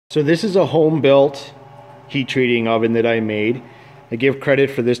So this is a home-built heat treating oven that I made. I give credit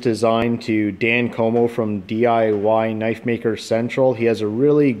for this design to Dan Como from DIY Knife Maker Central. He has a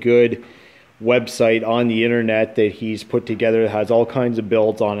really good website on the internet that he's put together that has all kinds of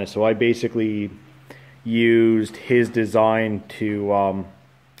builds on it. So I basically used his design to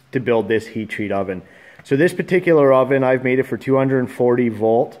build this heat treat oven. So this particular oven, I've made it for 240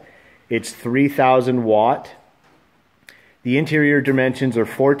 volt. It's 3000 watt. The interior dimensions are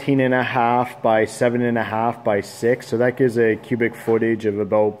 14.5 by 7.5 by 6, so that gives a cubic footage of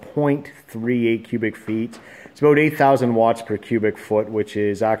about 0.38 cubic feet. It's about 8,000 watts per cubic foot, which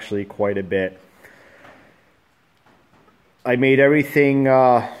is actually quite a bit. I made everything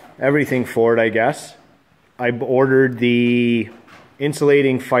for it, I guess. I ordered the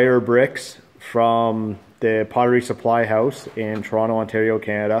insulating fire bricks from the Pottery Supply House in Toronto, Ontario,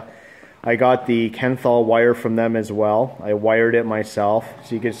 Canada. I got the Kenthal wire from them as well. I wired it myself.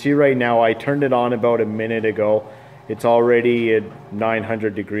 So you can see right now I turned it on about a minute ago. It's already at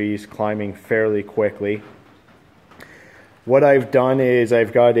 900 degrees, climbing fairly quickly. What I've done is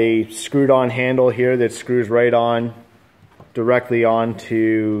I've got a screwed on handle here that screws right on directly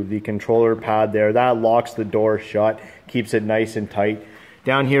onto the controller pad there. That locks the door shut, keeps it nice and tight.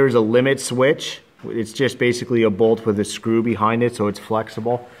 Down here is a limit switch. It's just basically a bolt with a screw behind it so it's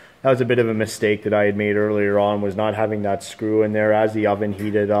flexible. That was a bit of a mistake that I had made earlier on, was not having that screw in there. As the oven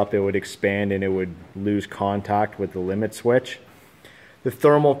heated up, it would expand and it would lose contact with the limit switch. The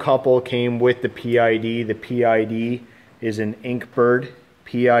thermocouple came with the PID. The PID is an Inkbird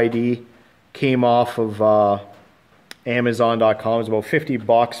PID. Came off of Amazon.com. It's about 50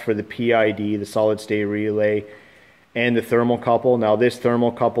 bucks for the PID, the solid state relay, and the thermocouple. Now this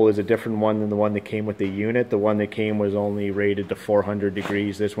thermocouple is a different one than the one that came with the unit. The one that came was only rated to 400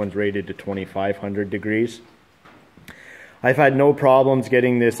 degrees. This one's rated to 2500 degrees. I've had no problems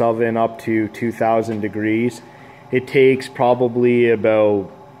getting this oven up to 2000 degrees. It takes probably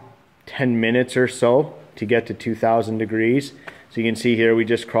about 10 minutes or so to get to 2000 degrees. So you can see here we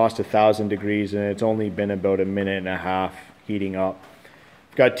just crossed 1000 degrees and it's only been about a minute and a half heating up.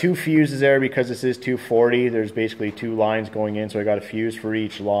 Got two fuses there because this is 240. There's basically two lines going in, so I got a fuse for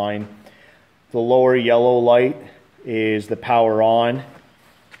each line. The lower yellow light is the power on.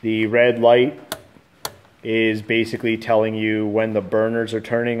 The red light is basically telling you when the burners are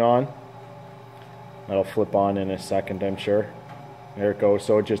turning on. That'll flip on in a second, I'm sure. There it goes,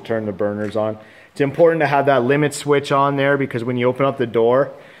 so it just turned the burners on. It's important to have that limit switch on there because when you open up the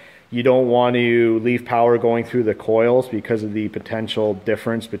door, you don't want to leave power going through the coils because of the potential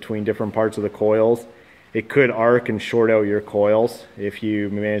difference between different parts of the coils. It could arc and short out your coils if you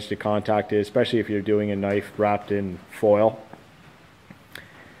manage to contact it, especially if you're doing a knife wrapped in foil.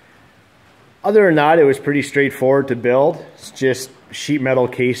 Other than that, it was pretty straightforward to build. It's just sheet metal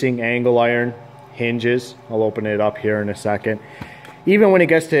casing, angle iron, hinges. I'll open it up here in a second. Even when it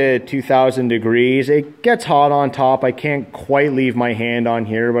gets to 2000 degrees, it gets hot on top. I can't quite leave my hand on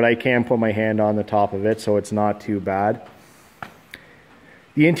here, but I can put my hand on the top of it, so it's not too bad.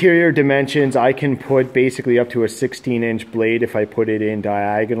 The interior dimensions, I can put basically up to a 16-inch blade if I put it in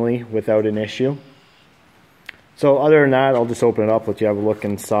diagonally without an issue. So other than that, I'll just open it up, let you have a look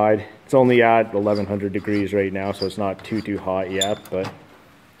inside. It's only at 1100 degrees right now, so it's not too hot yet, but...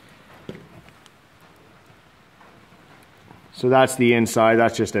 So that's the inside.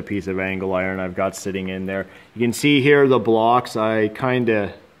 That's just a piece of angle iron I've got sitting in there. You can see here the blocks. I kind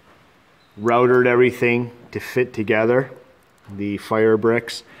of routed everything to fit together, the fire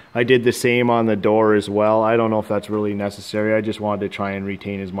bricks. I did the same on the door as well. I don't know if that's really necessary. I just wanted to try and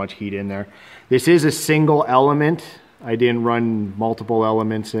retain as much heat in there. This is a single element. I didn't run multiple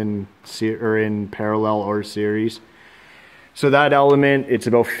elements in parallel or series. So that element, it's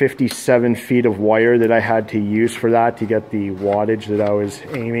about 57 feet of wire that I had to use for that to get the wattage that I was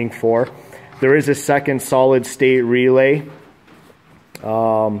aiming for. There is a second solid state relay,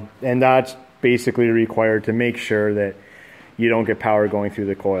 and that's basically required to make sure that you don't get power going through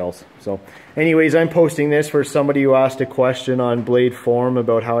the coils. So anyways, I'm posting this for somebody who asked a question on Blade Forum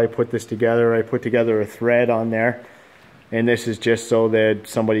about how I put this together. I put together a thread on there, and this is just so that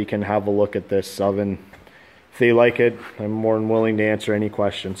somebody can have a look at this oven. If they like it, I'm more than willing to answer any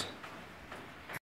questions.